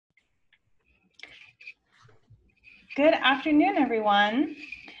Good afternoon, everyone.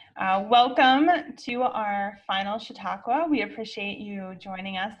 Welcome to our final Chautauqua. We appreciate you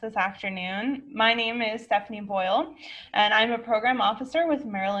joining us this afternoon. My name is Stephanie Boyle, and I'm a program officer with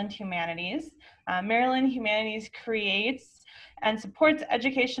Maryland Humanities. Maryland Humanities creates and supports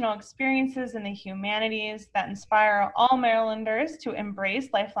educational experiences in the humanities that inspire all Marylanders to embrace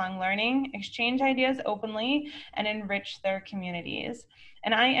lifelong learning, exchange ideas openly, and enrich their communities.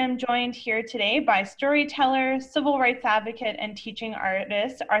 And I am joined here today by storyteller, civil rights advocate, and teaching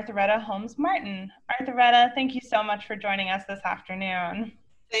artist, Arthuretta Holmes Martin. Arthuretta, thank you so much for joining us this afternoon.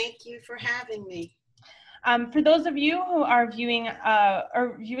 Thank you for having me. For those of you who are viewing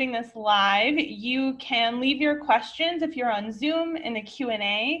this live, you can leave your questions if you're on Zoom in the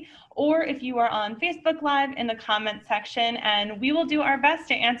Q&A, or if you are on Facebook Live in the comment section, and we will do our best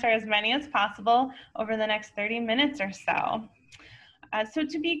to answer as many as possible over the next 30 minutes or so. So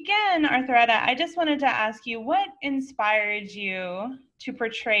to begin, Arthuretta, I just wanted to ask you, what inspired you to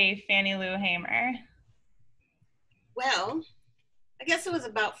portray Fannie Lou Hamer? Well, I guess it was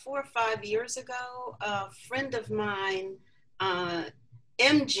about 4 or 5 years ago. A friend of mine,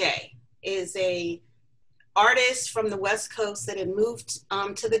 MJ, is a artist from the West Coast that had moved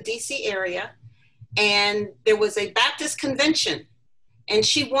to the DC area, and there was a Baptist convention, and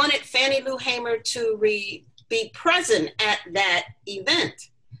she wanted Fannie Lou Hamer to be present at that event.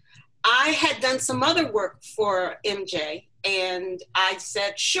 I had done some other work for MJ, and I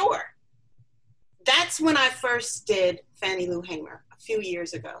said, sure. That's when I first did Fannie Lou Hamer a few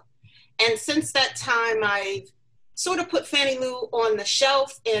years ago. And since that time, I've sort of put Fannie Lou on the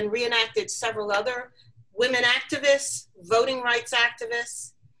shelf and reenacted several other women activists, voting rights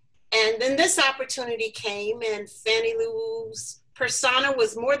activists. And then this opportunity came, and Fannie Lou's persona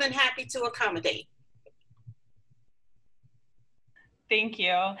was more than happy to accommodate. Thank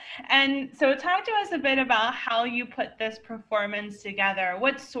you. And so talk to us a bit about how you put this performance together.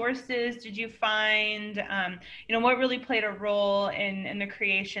 What sources did you find? What really played a role in the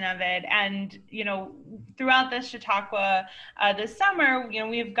creation of it? And, throughout this Chautauqua this summer,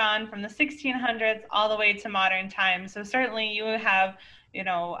 we've gone from the 1600s all the way to modern times. So certainly you have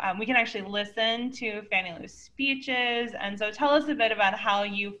we can actually listen to Fannie Lou's speeches. And so tell us a bit about how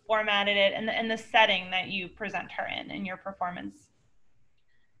you formatted it and the setting that you present her in your performance.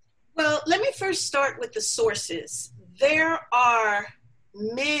 Well, let me first start with the sources. There are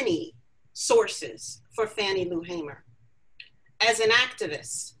many sources for Fannie Lou Hamer. As an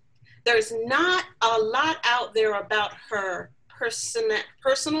activist, there's not a lot out there about her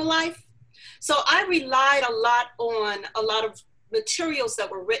personal life. So I relied a lot on a lot of materials that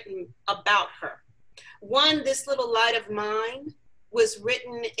were written about her. One, This Little Light of Mine, was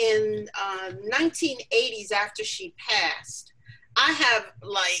written in 1980s after she passed. I have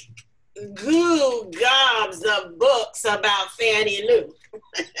gobs of books about Fannie Lou.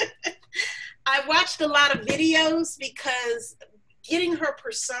 I watched a lot of videos because getting her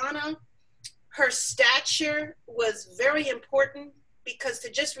persona, her stature was very important, because to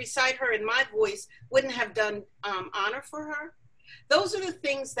just recite her in my voice wouldn't have done honor for her. Those are the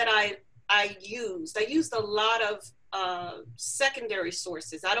things that I used. I used a lot of secondary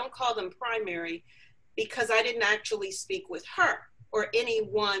sources. I don't call them primary, because I didn't actually speak with her or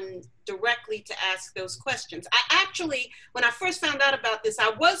anyone directly to ask those questions. I actually, when I first found out about this, I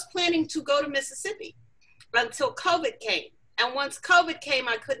was planning to go to Mississippi until COVID came. And once COVID came,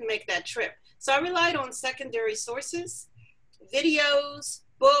 I couldn't make that trip. So I relied on secondary sources, videos,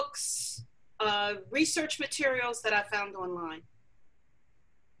 books, research materials that I found online.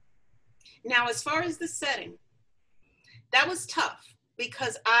 Now, as far as the setting, that was tough,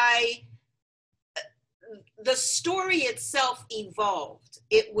 because the story itself evolved.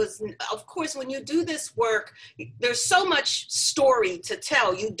 It was, of course, when you do this work, there's so much story to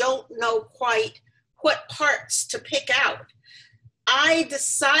tell. You don't know quite what parts to pick out. I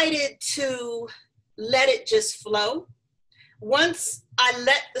decided to let it just flow. Once I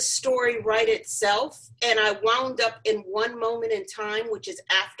let the story write itself, and I wound up in one moment in time, which is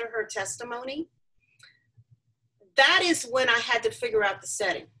after her testimony, that is when I had to figure out the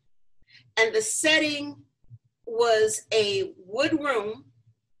setting. And the setting was a wood room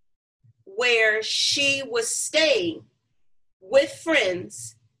where she was staying with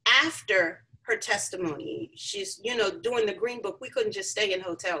friends after her testimony. She's, doing the Green Book, we couldn't just stay in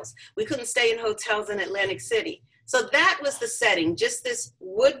hotels. We couldn't stay in hotels in Atlantic City. So that was the setting, just this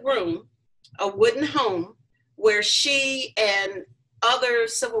wood room, a wooden home where she and other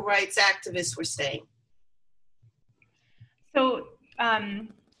civil rights activists were staying. So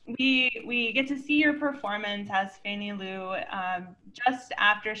we get to see your performance as Fannie Lou just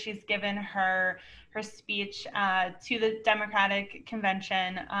after she's given her speech to the Democratic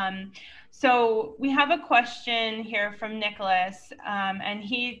Convention. So we have a question here from Nicholas, and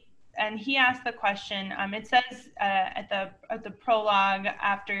he asked the question. It says at the prologue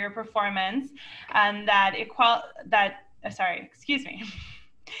after your performance, excuse me.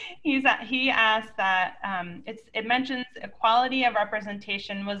 He asked that it mentions equality of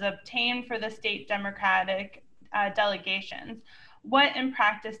representation was obtained for the state Democratic delegations. What in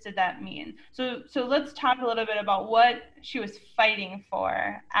practice did that mean? So let's talk a little bit about what she was fighting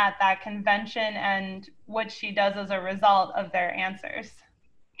for at that convention and what she does as a result of their answers.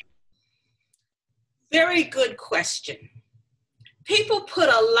 Very good question. People put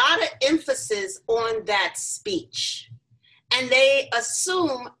a lot of emphasis on that speech. And they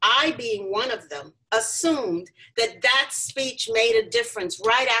assume, I being one of them, assumed that that speech made a difference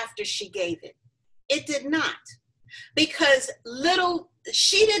right after she gave it. It did not. Because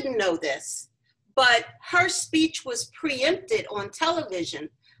she didn't know this, but her speech was preempted on television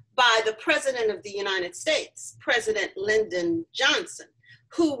by the President of the United States, President Lyndon Johnson,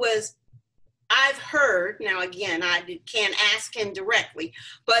 who was, I've heard, now again, I can't ask him directly,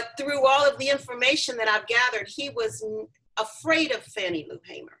 but through all of the information that I've gathered, he was afraid of Fannie Lou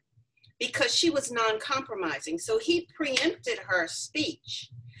Hamer because she was non-compromising. So he preempted her speech.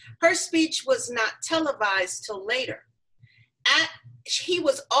 Her speech was not televised till later. He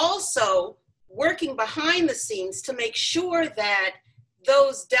was also working behind the scenes to make sure that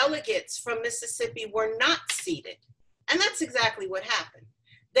those delegates from Mississippi were not seated. And that's exactly what happened.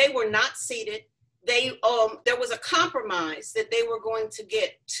 They were not seated. There was a compromise that they were going to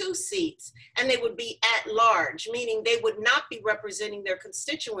get 2 seats and they would be at large, meaning they would not be representing their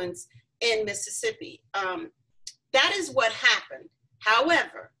constituents in Mississippi. That is what happened.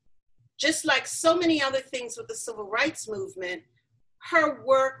 However, just like so many other things with the civil rights movement, her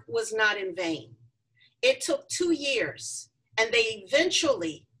work was not in vain. It took 2 years and they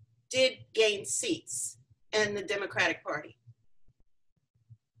eventually did gain seats in the Democratic Party.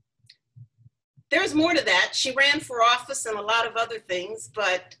 There's more to that. She ran for office and a lot of other things,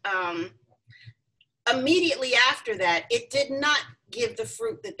 but immediately after that, it did not give the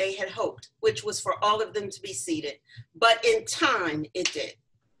fruit that they had hoped, which was for all of them to be seated. But in time, it did.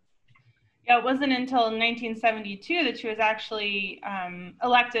 Yeah, it wasn't until 1972 that she was actually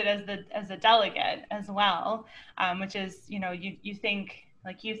elected as a delegate as well, which is, you think,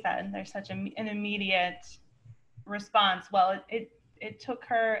 like you said, there's such an immediate response. Well, it took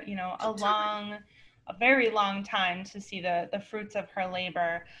her, a very long time to see the fruits of her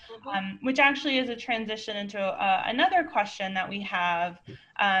labor, which actually is a transition into another question that we have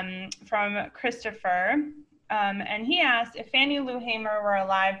from Christopher. And he asked, if Fannie Lou Hamer were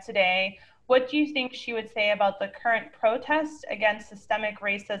alive today, what do you think she would say about the current protests against systemic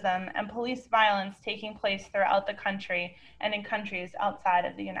racism and police violence taking place throughout the country and in countries outside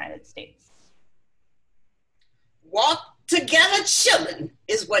of the United States? Walk together, children,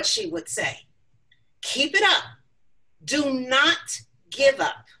 is what she would say. Keep it up. Do not give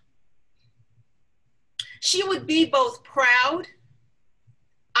up. She would be both proud,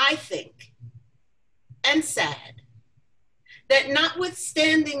 I think, and sad that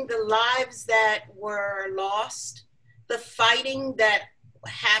notwithstanding the lives that were lost, the fighting that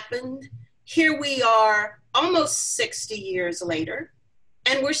happened, here we are almost 60 years later,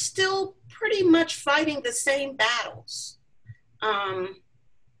 and we're still pretty much fighting the same battles.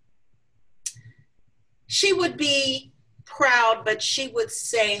 She would be proud, but she would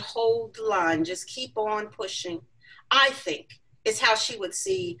say, hold the line, just keep on pushing, I think, is how she would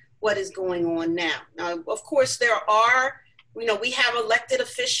see what is going on now. Now, of course, there are, we have elected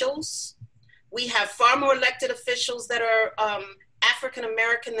officials. We have far more elected officials that are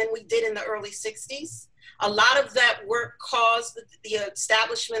African-American than we did in the early 60s. A lot of that work caused the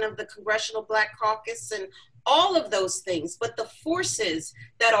establishment of the Congressional Black Caucus and all of those things, but the forces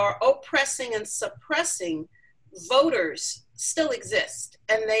that are oppressing and suppressing voters still exist,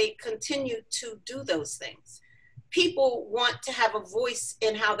 and they continue to do those things. People want to have a voice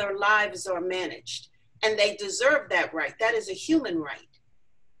in how their lives are managed, and they deserve that right. That is a human right.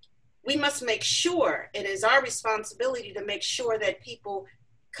 We must make sure, it is our responsibility to make sure that people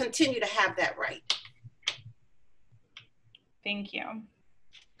continue to have that right. Thank you.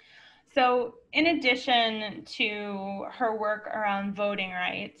 So in addition to her work around voting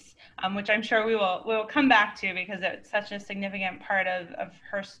rights, which I'm sure we will come back to because it's such a significant part of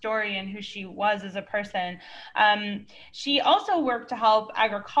her story and who she was as a person, she also worked to help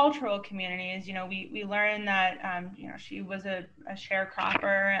agricultural communities. You know, we learned that you know, she was a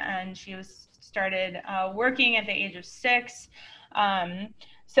sharecropper, and she started working at the age of 6.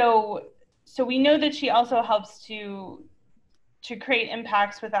 So we know that she also helps to create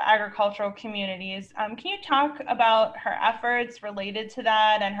impacts with the agricultural communities. Can you talk about her efforts related to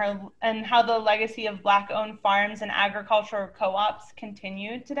that, and how the legacy of Black-owned farms and agricultural co-ops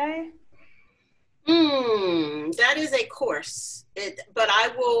continue today? That is a course, but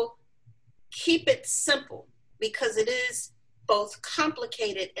I will keep it simple because it is both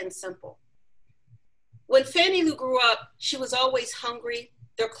complicated and simple. When Fannie Lou grew up, she was always hungry.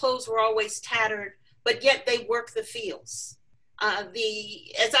 Their clothes were always tattered, but yet they worked the fields.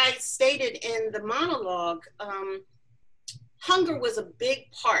 As I stated in the monologue, hunger was a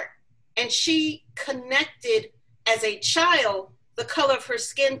big part, and she connected as a child the color of her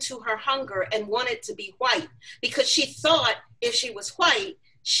skin to her hunger and wanted to be white because she thought if she was white,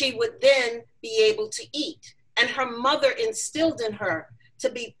 she would then be able to eat. And her mother instilled in her to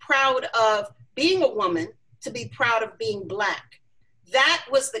be proud of being a woman, to be proud of being Black. That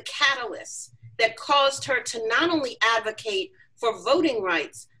was the catalyst that caused her to not only advocate for voting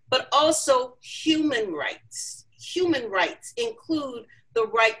rights, but also human rights. Human rights include the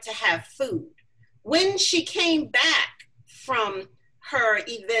right to have food. When she came back from her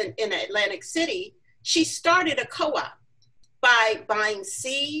event in Atlantic City, she started a co-op by buying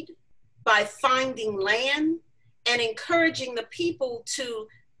seed, by finding land, and encouraging the people to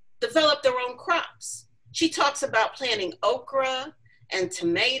develop their own crops. She talks about planting okra and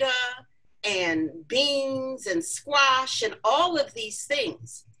tomato and beans and squash and all of these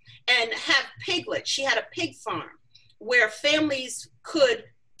things, and have piglets. She had a pig farm where families could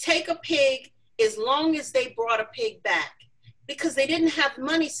take a pig as long as they brought a pig back, because they didn't have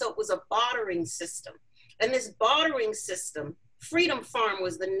money, so it was a bartering system. And this bartering system, Freedom Farm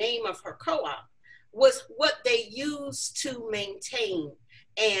was the name of her co-op, was what they used to maintain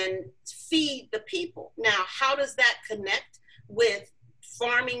and feed the people. Now, how does that connect with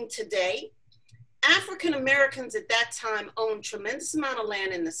farming today? African Americans at that time owned tremendous amount of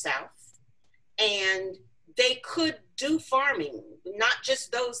land in the South, and they could do farming, not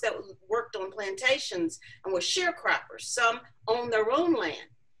just those that worked on plantations and were sharecroppers. Some owned their own land.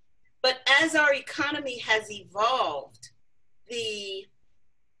 But as our economy has evolved, the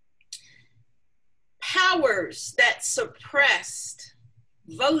powers that suppressed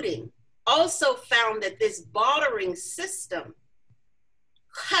voting also found that this bartering system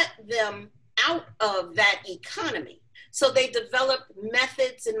cut them out of that economy. So they developed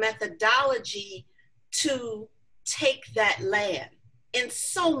methods and methodology to take that land in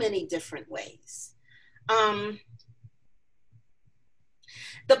so many different ways.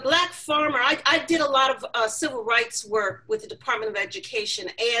 The Black farmer, I did a lot of civil rights work with the Department of Education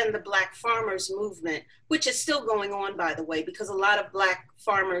and the Black farmers movement, which is still going on, by the way, because a lot of Black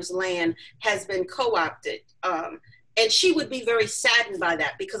farmers' land has been co-opted. And she would be very saddened by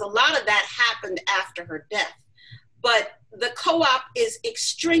that because a lot of that happened after her death. But the co-op is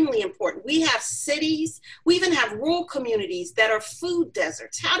extremely important. We have cities, we even have rural communities that are food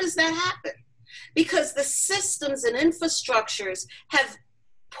deserts. How does that happen? Because the systems and infrastructures have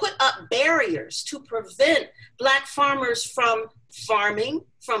put up barriers to prevent Black farmers from farming,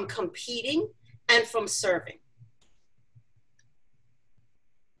 from competing, and from serving.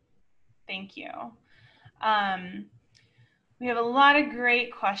 Thank you. We have a lot of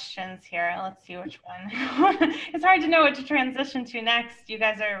great questions here. Let's see which one. It's hard to know what to transition to next. You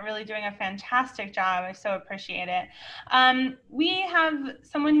guys are really doing a fantastic job. I so appreciate it. We have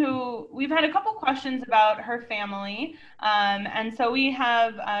someone we've had a couple questions about her family. And so we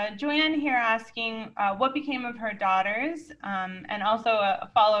have Joanne here asking what became of her daughters, and also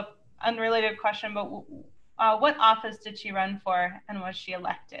a follow-up unrelated question, but what office did she run for and was she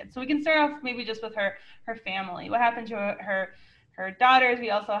elected? So we can start off maybe just with her family. What happened to her daughters?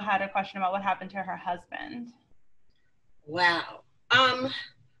 We also had a question about what happened to her husband. Wow.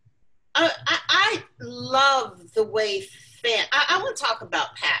 I love the way I want to talk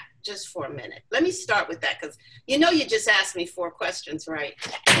about Pat just for a minute. Let me start with that because you just asked me 4 questions, right?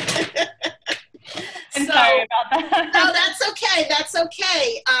 I'm sorry about that. No, that's okay. That's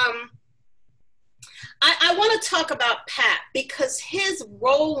okay. I want to talk about Pat because his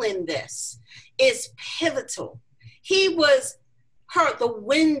role in this is pivotal. He was the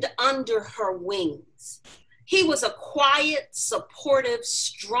wind under her wings. He was a quiet, supportive,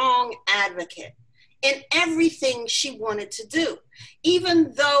 strong advocate in everything she wanted to do,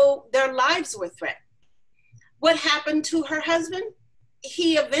 even though their lives were threatened. What happened to her husband?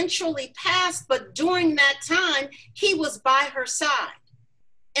 He eventually passed, but during that time, he was by her side.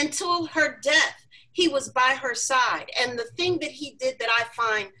 Until her death, he was by her side. And the thing that he did that I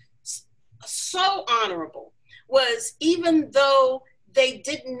find so honorable was, even though they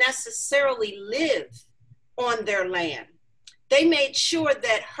didn't necessarily live on their land, they made sure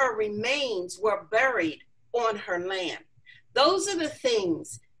that her remains were buried on her land. Those are the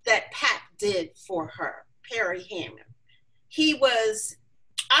things that Pat did for her, Perry Hammond.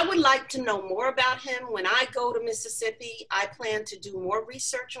 I would like to know more about him. When I go to Mississippi, I plan to do more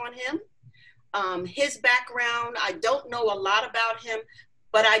research on him. His background, I don't know a lot about him,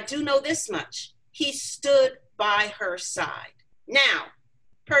 but I do know this much. He stood by her side. Now,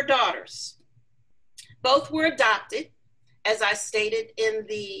 her daughters, both were adopted, as I stated in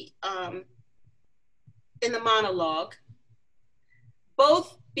the monologue.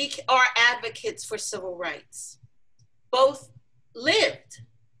 Both are advocates for civil rights. Both lived.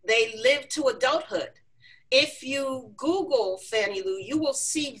 They lived to adulthood. If you Google Fannie Lou, you will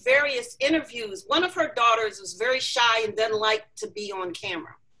see various interviews. One of her daughters was very shy and doesn't like to be on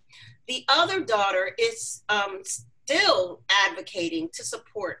camera. The other daughter is still advocating to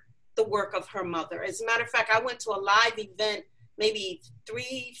support the work of her mother. As a matter of fact, I went to a live event maybe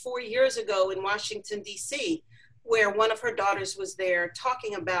 3-4 years ago in Washington, D.C., where one of her daughters was there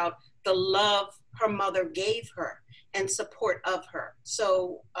talking about the love her mother gave her and support of her.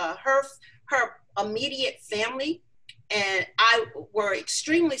 So her immediate family and I were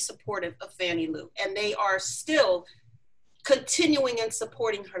extremely supportive of Fannie Lou, and they are still continuing and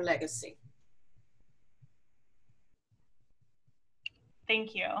supporting her legacy.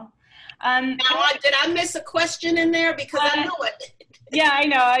 Thank you. Now, did I miss a question in there? Because I know it. Yeah, I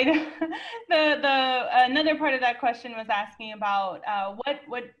know. Another part of that question was asking about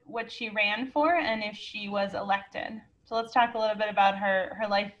what she ran for and if she was elected. So let's talk a little bit about her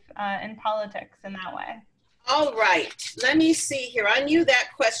life in politics in that way. All right, let me see here. I knew that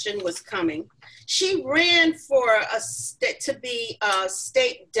question was coming. She ran for to be a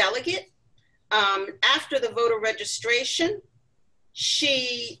state delegate after the voter registration.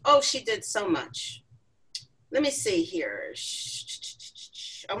 She did so much. Let me see here.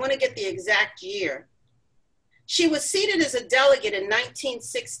 I want to get the exact year. She was seated as a delegate in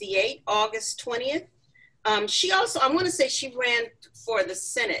 1968, August 20th. She also, I want to say she ran for the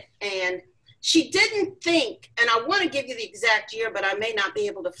Senate, and she didn't think, and I want to give you the exact year, but I may not be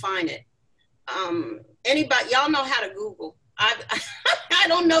able to find it. Anybody, y'all know how to Google. I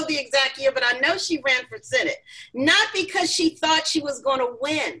don't know the exact year, but I know she ran for Senate, not because she thought she was going to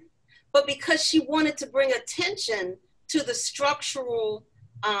win, but because she wanted to bring attention to the structural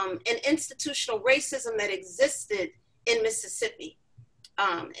and institutional racism that existed in Mississippi,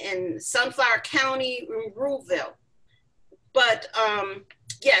 in Sunflower County, in Ruleville. But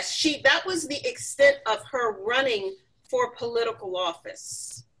yes, that was the extent of her running for political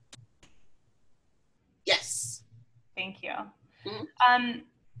office. Yes. Thank you. Mm-hmm.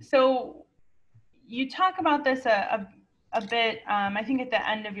 So you talk about this a bit. I think at the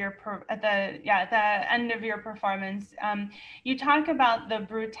end of your performance, you talk about the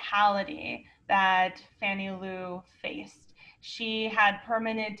brutality that Fannie Lou faced. She had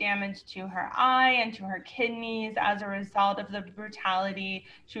permanent damage to her eye and to her kidneys as a result of the brutality.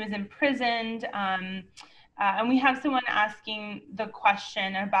 She was imprisoned, and we have someone asking the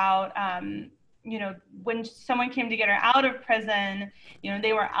question about. When someone came to get her out of prison,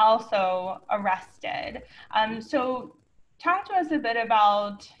 they were also arrested. So talk to us a bit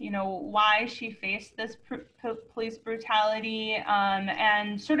about, why she faced this police brutality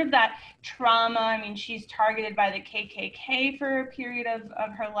and sort of that trauma. I mean, she's targeted by the KKK for a period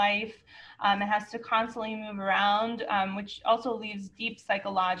of her life and has to constantly move around, which also leaves deep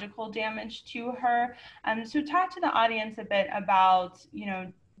psychological damage to her. So talk to the audience a bit about,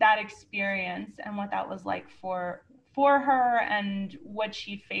 that experience and what that was like for her and what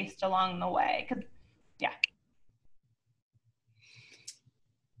she faced along the way.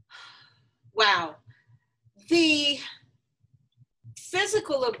 Wow. The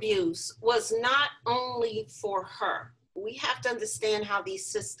physical abuse was not only for her. We have to understand how these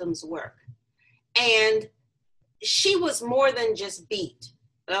systems work. And she was more than just beat.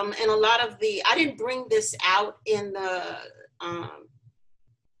 And a lot of I didn't bring this out in the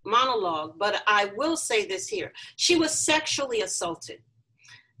monologue, but I will say this here. She was sexually assaulted,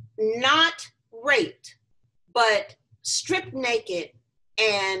 not raped, but stripped naked,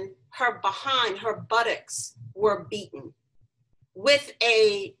 and her buttocks were beaten with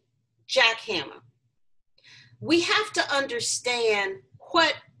a jackhammer. We have to understand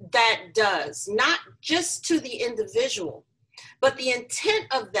what that does, not just to the individual, but the intent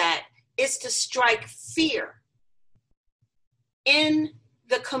of that is to strike fear in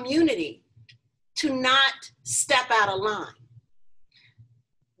the community to not step out of line.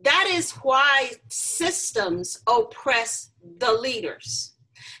 That is why systems oppress the leaders.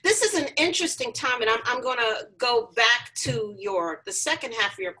 This is an interesting time, and I'm going to go back to the second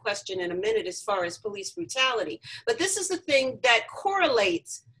half of your question in a minute as far as police brutality. But this is the thing that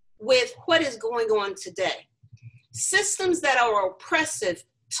correlates with what is going on today. Systems that are oppressive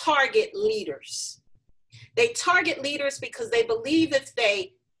target leaders. They target leaders because they believe if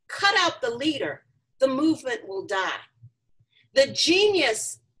they cut out the leader, the movement will die. The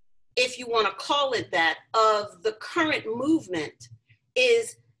genius, if you want to call it that, of the current movement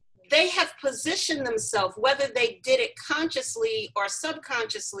is they have positioned themselves, whether they did it consciously or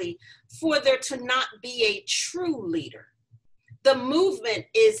subconsciously, for there to not be a true leader. The movement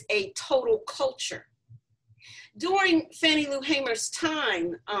is a total culture. During Fannie Lou Hamer's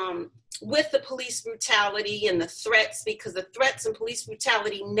time, with the police brutality and the threats, because the threats and police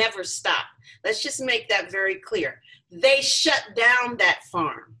brutality never stopped. Let's just make that very clear. They shut down that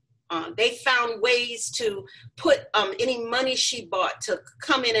farm. They found ways to put any money she bought to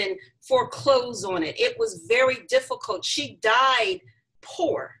come in and foreclose on it. It was very difficult. She died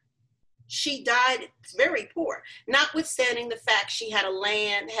poor. She died very poor, notwithstanding the fact she had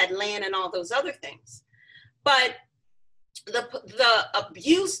land and all those other things. But the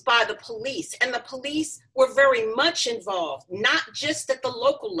abuse by the police, and the police were very much involved, not just at the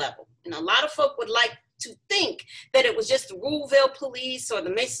local level. And a lot of folk would like to think that it was just the Ruleville police or the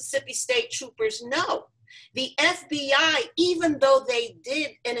Mississippi State Troopers. No, the FBI, even though they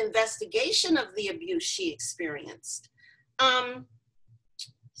did an investigation of the abuse she experienced,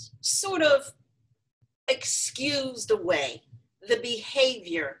 sort of excused away the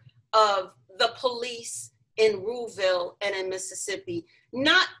behavior of the police in Ruleville and in Mississippi,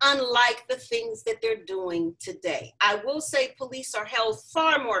 not unlike the things that they're doing today. I will say police are held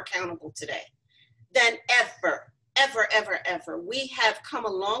far more accountable today than ever. We have come a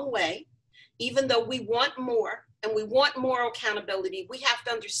long way. Even though we want more and we want more accountability, we have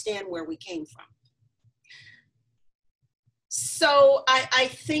to understand where we came from. So I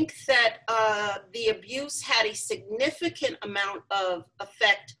think that the abuse had a significant amount of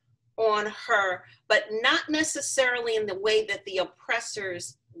effect on her, but not necessarily in the way that the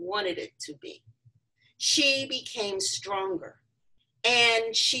oppressors wanted it to be. She became stronger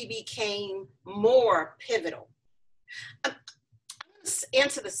and she became more pivotal. I'm going to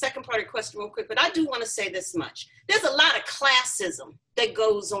answer the second part of the question real quick, but I do want to say this much. There's a lot of classism that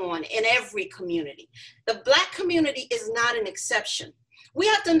goes on in every community. The Black community is not an exception. We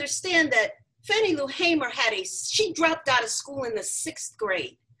have to understand that Fannie Lou Hamer she dropped out of school in the 6th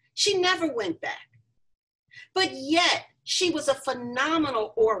grade. She never went back. But yet, she was a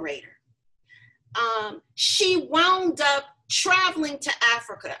phenomenal orator. She wound up traveling to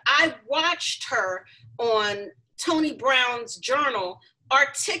Africa. I watched her on Tony Brown's journal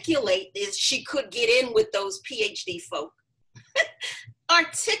articulate this. She could get in with those PhD folk.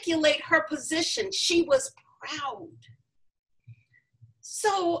 Articulate her position. She was proud.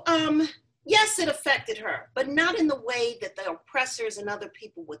 So, yes, it affected her, but not in the way that the oppressors and other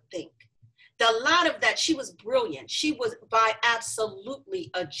people would think. A lot of that, she was brilliant. She was absolutely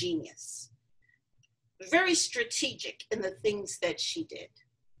a genius. Very strategic in the things that she did.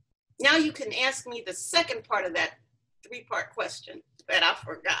 Now you can ask me the second part of that 3-part question that I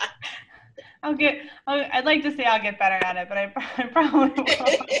forgot. I'd like to say I'll get better at it, but I probably will.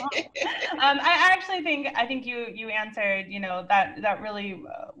 I think you answered, that really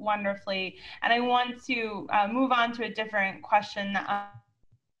wonderfully. And I want to move on to a different question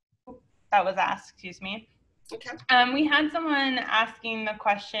that was asked, excuse me. Okay. We had someone asking the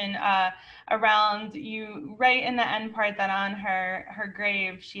question around, you write in the end part that on her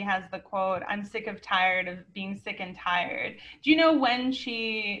grave, she has the quote, "I'm sick of tired of being sick and tired." Do you know when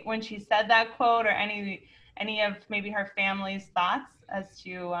she said that quote, or any of maybe her family's thoughts as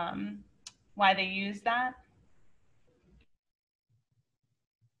to why they used that?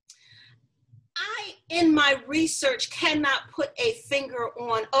 I, in my research, cannot put a finger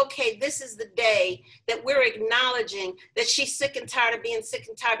on, okay, this is the day that we're acknowledging that she's sick and tired of being sick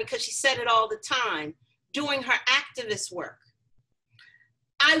and tired, because she said it all the time doing her activist work.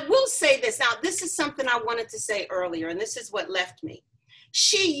 I will say this. Now, this is something I wanted to say earlier, and this is what left me.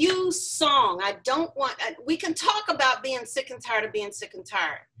 She used song. We can talk about being sick and tired of being sick and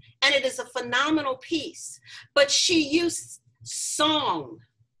tired. and it is a phenomenal piece. But she used song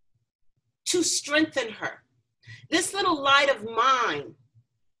to strengthen her. This little light of mine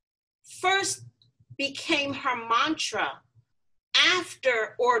first became her mantra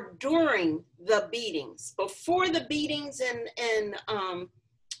after or during the beatings. Before the beatings in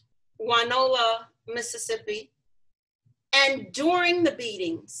Wanola, Mississippi, and during the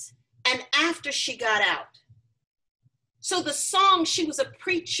beatings, and after she got out. So the song, she was a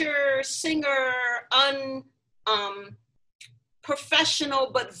preacher, singer,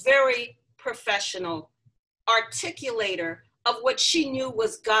 professional, but very professional articulator of what she knew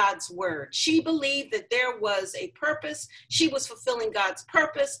was God's word. She believed that there was a purpose. She was fulfilling God's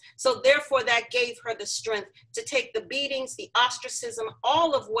purpose. So therefore that gave her the strength to take the beatings, the ostracism,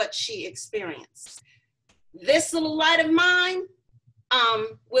 all of what she experienced. This little light of mine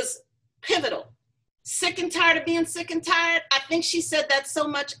was pivotal. Sick and tired of being sick and tired. I think she said that so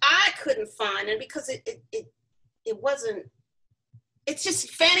much I couldn't find, and because it wasn't, it's just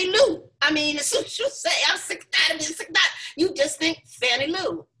Fannie Lou. I mean, as soon as you say I'm sick and tired of being sick and tired, you just think Fannie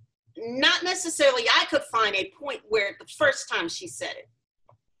Lou. Not necessarily I could find a point where the first time she said it.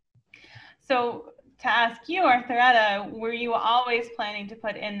 So to ask you, Arthuretta, were you always planning to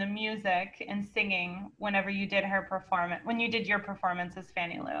put in the music and singing whenever you did when you did your performance as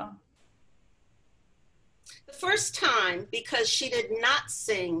Fannie Lou? The first time, because she did not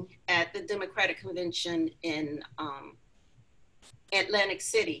sing at the Democratic Convention in Atlantic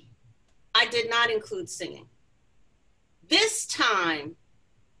City, I did not include singing. This time,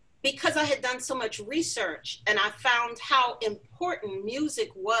 because I had done so much research and I found how important music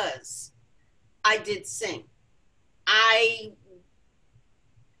was, I did sing. I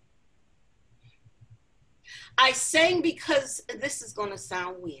sang because, this is going to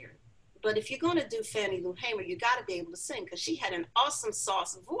sound weird, but if you're going to do Fannie Lou Hamer, you got to be able to sing, because she had an awesome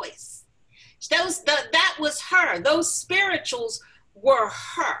sauce voice. That was her. Those spirituals were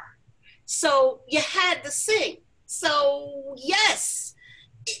her. So you had to sing. So yes,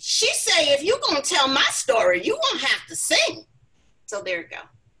 she say, if you're going to tell my story, you won't have to sing. So there you go.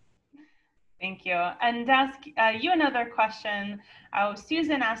 Thank you. And to ask you another question,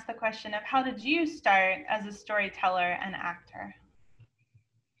 Susan asked the question of how did you start as a storyteller and actor?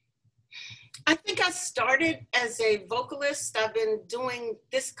 I think I started as a vocalist. I've been doing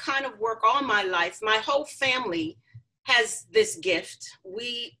this kind of work all my life. My whole family has this gift.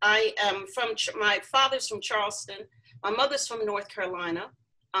 I am my father's from Charleston. My mother's from North Carolina,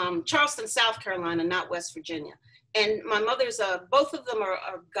 Charleston, South Carolina, not West Virginia. And my mother's, both of them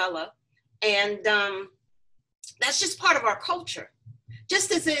are Gullah. And that's just part of our culture.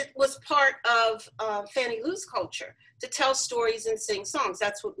 Just as it was part of Fannie Lou's culture to tell stories and sing songs.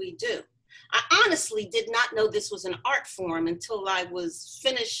 That's what we do. I honestly did not know this was an art form until I was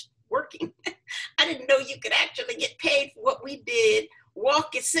finished working. I didn't know you could actually get paid for what we did,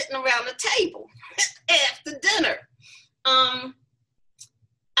 sitting around the table after dinner. I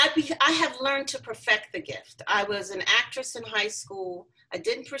have learned to perfect the gift. I was an actress in high school. I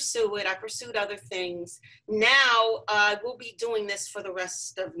didn't pursue it. I pursued other things. Now I will be doing this for the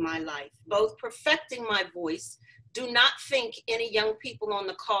rest of my life, both perfecting my voice. Do not think, any young people on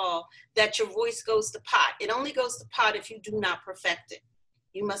the call, that your voice goes to pot. It only goes to pot if you do not perfect it.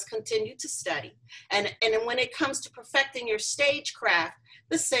 You must continue to study. And when it comes to perfecting your stage craft,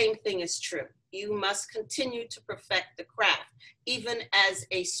 the same thing is true. You must continue to perfect the craft, even as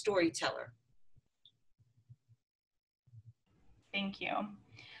a storyteller. Thank you.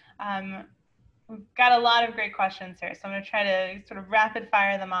 We've got a lot of great questions here, so I'm going to try to sort of rapid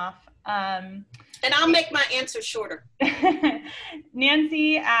fire them off. And I'll make my answer shorter.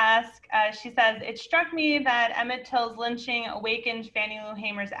 Nancy asked, she says, it struck me that Emmett Till's lynching awakened Fannie Lou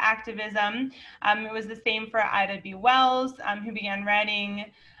Hamer's activism. It was the same for Ida B. Wells, who began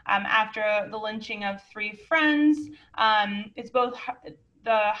writing after the lynching of 3 friends. It's both,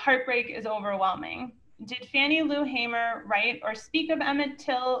 the heartbreak is overwhelming. Did Fannie Lou Hamer write or speak of Emmett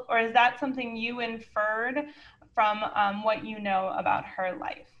Till, or is that something you inferred from what you know about her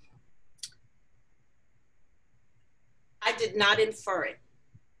life? I did not infer it.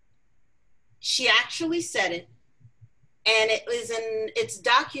 She actually said it, and it's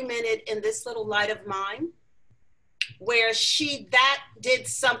documented in this little light of mine, where that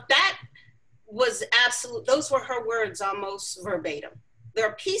was absolute, those were her words almost verbatim. There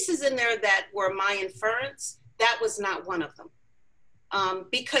are pieces in there that were my inference. That was not one of them.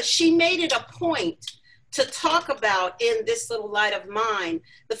 Because she made it a point to talk about, in this little light of mine,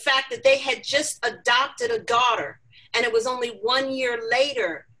 the fact that they had just adopted a daughter, and it was only 1 year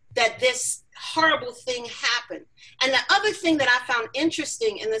later that this horrible thing happened. And the other thing that I found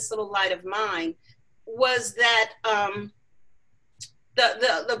interesting in this little light of mine was that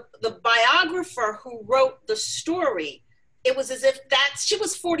the biographer who wrote the story, it was as if she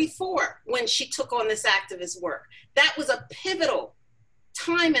was 44 when she took on this activist work. That was a pivotal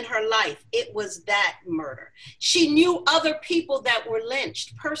time in her life. It was that murder. She knew other people that were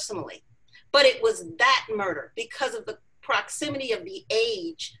lynched personally, but it was that murder because of the proximity of the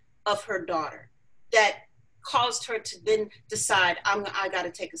age of her daughter that caused her to then decide, I got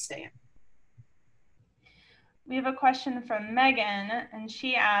to take a stand. We have a question from Megan, and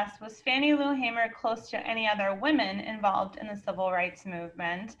she asks, was Fannie Lou Hamer close to any other women involved in the civil rights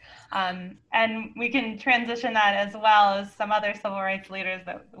movement? And we can transition that as well as some other civil rights leaders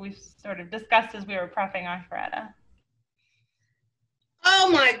that we've sort of discussed as we were prepping Arthuretta. Oh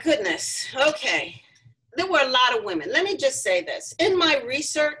my goodness. Okay. There were a lot of women. Let me just say this. In my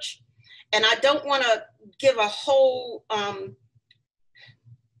research, and I don't want to give a whole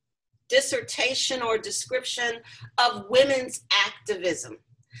dissertation or description of women's activism,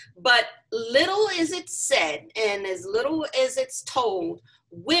 but little is it said and as little as it's told,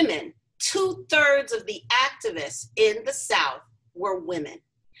 women, 2/3 of the activists in the South were women.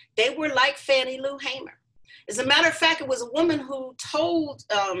 They were like Fannie Lou Hamer. As a matter of fact, it was a woman who told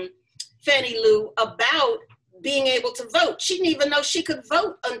Fannie Lou about being able to vote. She didn't even know she could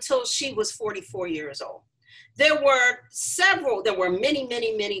vote until she was 44 years old. There were many,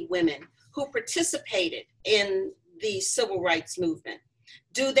 many, many women who participated in the civil rights movement.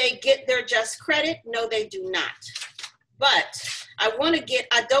 Do they get their just credit? No, they do not. But I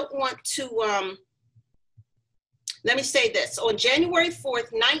don't want to, let me say this. On January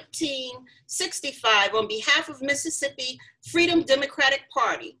 4th, 1965, on behalf of Mississippi Freedom Democratic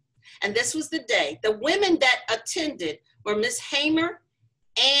Party, and this was the day, the women that attended were Miss Hamer,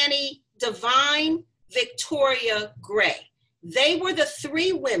 Annie Devine, Victoria Gray. They were the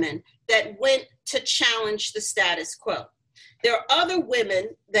 3 women that went to challenge the status quo. There are other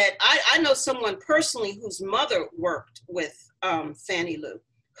women that I know someone personally whose mother worked with Fannie Lou,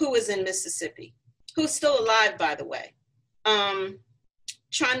 who is in Mississippi, who's still alive, by the way.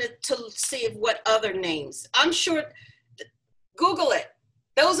 Trying to see what other names. I'm sure, Google it.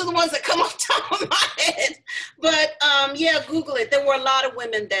 Those are the ones that come off the top of my head. But yeah, Google it. There were a lot of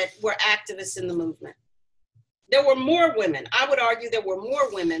women that were activists in the movement. There were more women. I would argue there were more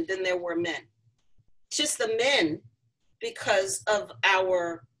women than there were men. Just the men, because of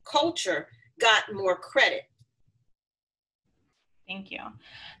our culture, got more credit. Thank you.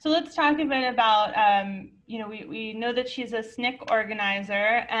 So let's talk a bit about, we know that she's a SNCC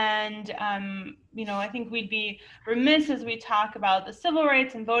organizer, and, I think we'd be remiss as we talk about the Civil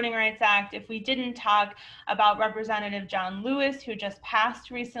Rights and Voting Rights Act if we didn't talk about Representative John Lewis, who just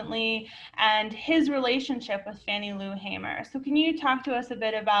passed recently, and his relationship with Fannie Lou Hamer. So can you talk to us a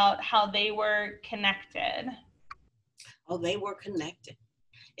bit about how they were connected? Oh, they were connected.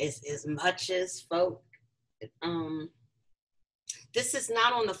 As much as folk, this is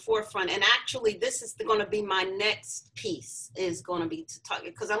not on the forefront, and actually this is going to be my next piece, is going to be to talk,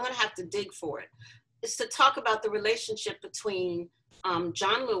 because I'm going to have to dig for it. It's to talk about the relationship between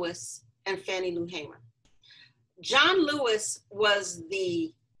John Lewis and Fannie Lou Hamer. John Lewis was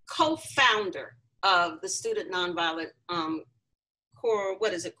the co-founder of the Student Nonviolent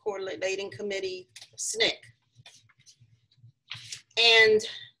Coordinating Committee, SNCC. And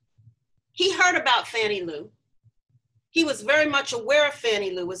he heard about Fannie Lou. He was very much aware of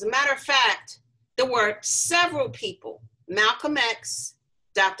Fannie Lou. As a matter of fact, there were several people, Malcolm X,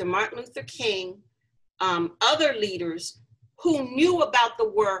 Dr. Martin Luther King, other leaders who knew about the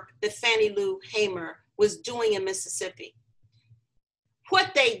work that Fannie Lou Hamer was doing in Mississippi.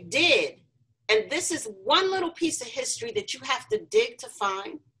 What they did, and this is one little piece of history that you have to dig to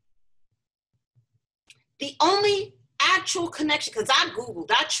find, the only actual connection, because I Googled,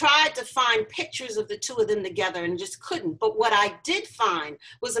 I tried to find pictures of the 2 of them together and just couldn't. But what I did find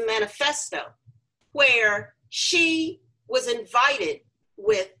was a manifesto where she was invited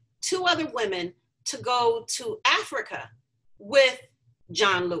with 2 other women to go to Africa with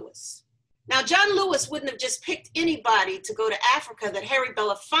John Lewis. Now, John Lewis wouldn't have just picked anybody to go to Africa that Harry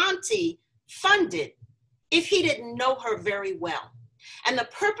Belafonte funded if he didn't know her very well. And the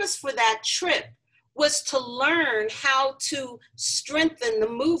purpose for that trip was to learn how to strengthen the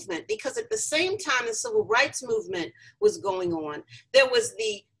movement, because at the same time the civil rights movement was going on, there was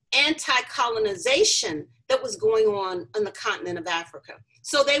the anti-colonization that was going on the continent of Africa.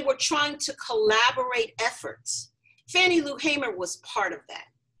 So they were trying to collaborate efforts. Fannie Lou Hamer was part of that.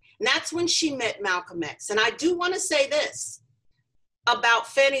 And that's when she met Malcolm X. And I do want to say this. about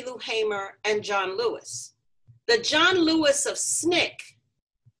Fannie Lou Hamer and John Lewis. The John Lewis of SNCC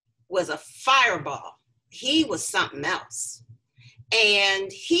was a fireball. He was something else.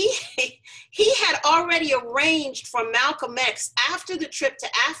 And he had already arranged from Malcolm X after the trip to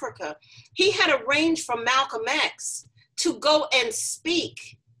Africa. He had arranged from Malcolm X to go and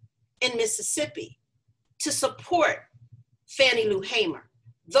speak in Mississippi to support Fannie Lou Hamer.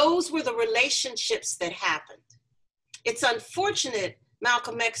 Those were the relationships that happened. It's unfortunate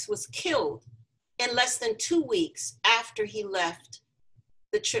Malcolm X was killed in less than 2 weeks after he left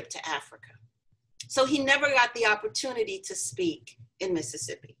the trip to Africa. So he never got the opportunity to speak in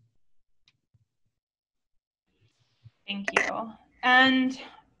Mississippi. Thank you. And,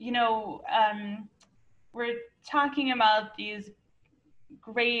 we're talking about these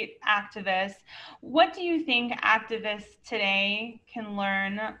great activists. What do you think activists today can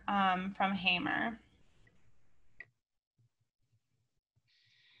learn from Hamer?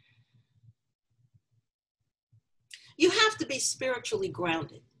 You have to be spiritually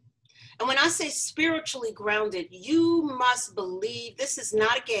grounded. And when I say spiritually grounded, you must believe this is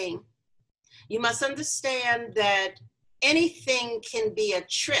not a game. You must understand that anything can be a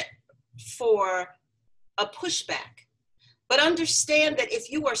trip for a pushback. But understand that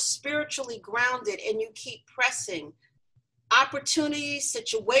if you are spiritually grounded and you keep pressing, opportunities,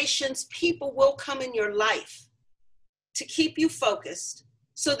 situations, people will come in your life to keep you focused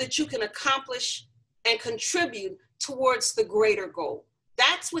so that you can accomplish and contribute towards the greater goal.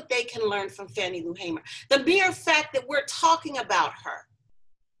 That's what they can learn from Fannie Lou Hamer. The mere fact that we're talking about her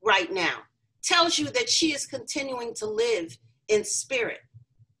right now tells you that she is continuing to live in spirit.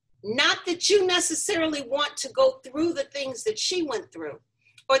 Not that you necessarily want to go through the things that she went through,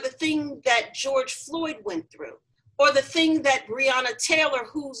 or the thing that George Floyd went through, or the thing that Breonna Taylor,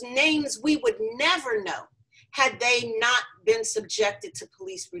 whose names we would never know had they not been subjected to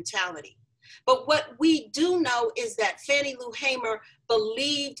police brutality. But what we do know is that Fannie Lou Hamer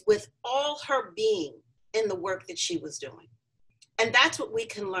believed with all her being in the work that she was doing. And that's what we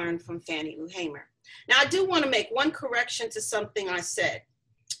can learn from Fannie Lou Hamer. Now, I do want to make one correction to something I said.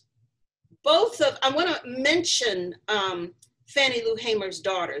 I want to mention Fannie Lou Hamer's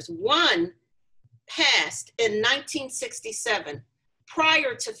daughters. One passed in 1967,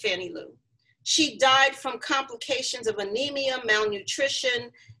 prior to Fannie Lou. She died from complications of anemia,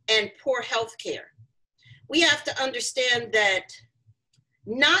 malnutrition, and poor health care. We have to understand that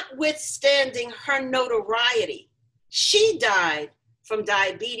notwithstanding her notoriety, she died from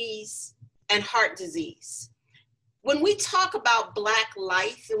diabetes and heart disease. When we talk about Black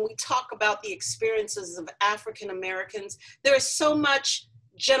life and we talk about the experiences of African Americans, there is so much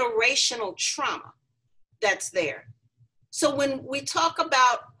generational trauma that's there. So when we talk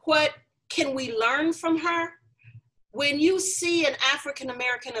about what can we learn from her, when you see an African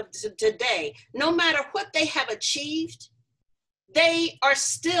American of today, no matter what they have achieved, they are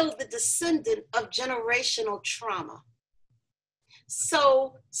still the descendant of generational trauma.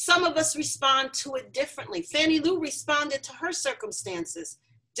 So some of us respond to it differently. Fannie Lou responded to her circumstances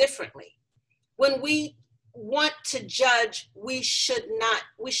differently. When we want to judge, we should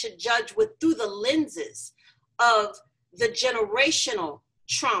judge through the lenses of the generational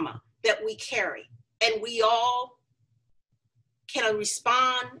trauma that we carry. And we all can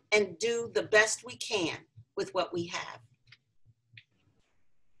respond and do the best we can with what we have.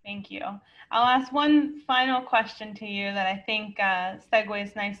 Thank you. I'll ask one final question to you that I think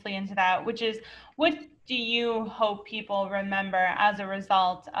segues nicely into that, which is, what do you hope people remember as a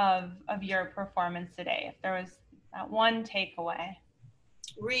result of your performance today? If there was that one takeaway.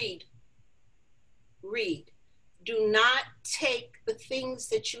 Read. Do not take the things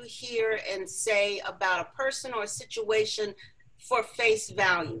that you hear and say about a person or a situation for face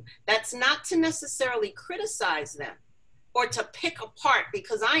value. That's not to necessarily criticize them or to pick apart,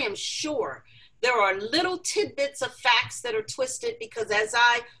 because I am sure there are little tidbits of facts that are twisted, because as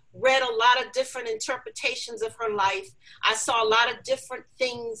I read a lot of different interpretations of her life, I saw a lot of different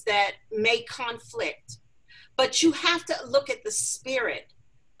things that may conflict. But you have to look at the spirit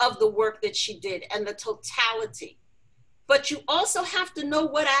of the work that she did and the totality. But you also have to know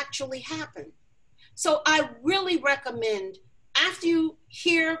what actually happened. So I really recommend, after you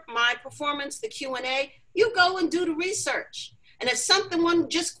hear my performance, the Q&A, you go and do the research. And if something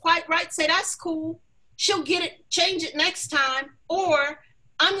wasn't just quite right, say, that's cool. She'll get it, change it next time. Or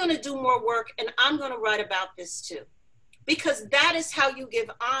I'm going to do more work and I'm going to write about this too. Because that is how you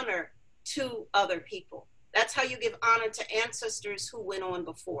give honor to other people. That's how you give honor to ancestors who went on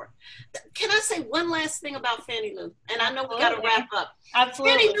before. Can I say one last thing about Fannie Lou? And I know we got to wrap up.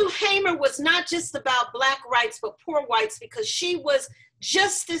 Absolutely. Fannie Lou Hamer was not just about Black rights, but poor whites, because she was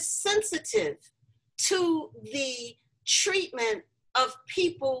just as sensitive to the treatment of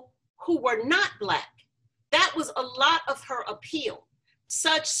people who were not Black. That was a lot of her appeal.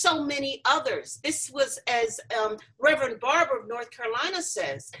 So many others. This was, as Reverend Barber of North Carolina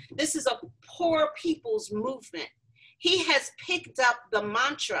says, this is a poor people's movement. He has picked up the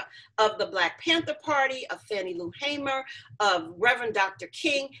mantra of the Black Panther Party, of Fannie Lou Hamer, of Reverend Dr.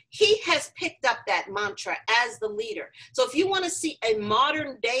 King. He has picked up that mantra as the leader. So if you want to see a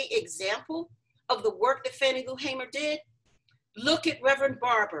modern day example of the work that Fannie Lou Hamer did, look at Reverend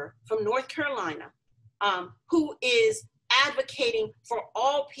Barber from North Carolina, who is advocating for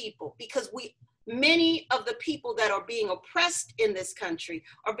all people, because many of the people that are being oppressed in this country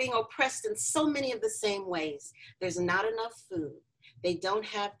are being oppressed in so many of the same ways. There's not enough food. They don't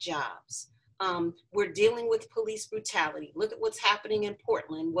have jobs. We're dealing with police brutality. Look at what's happening in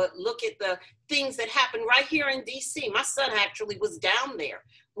Portland. Look at the things that happen right here in DC. My son actually was down there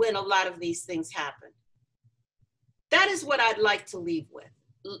when a lot of these things happened. That is what I'd like to leave with.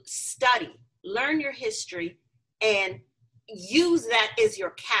 Study, learn your history, and use that as your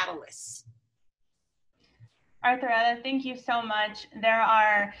catalyst. Arthuretta, thank you so much. There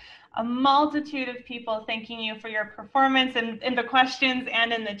are a multitude of people thanking you for your performance in the questions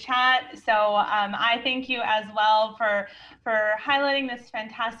and in the chat. So I thank you as well for highlighting this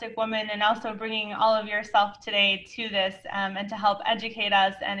fantastic woman, and also bringing all of yourself today to this and to help educate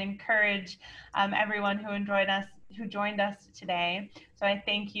us and encourage everyone who joined us today. So I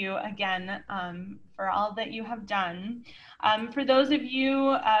thank you again for all that you have done. For those of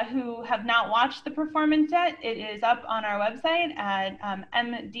you who have not watched the performance yet, it is up on our website at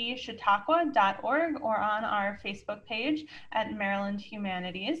mdchautauqua.org, or on our Facebook page at Maryland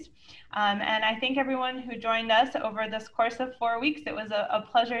Humanities. And I thank everyone who joined us over this course of 4 weeks. It was a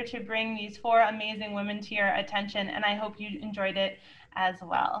pleasure to bring these 4 amazing women to your attention, and I hope you enjoyed it as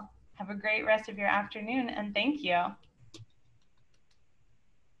well. Have a great rest of your afternoon, and thank you.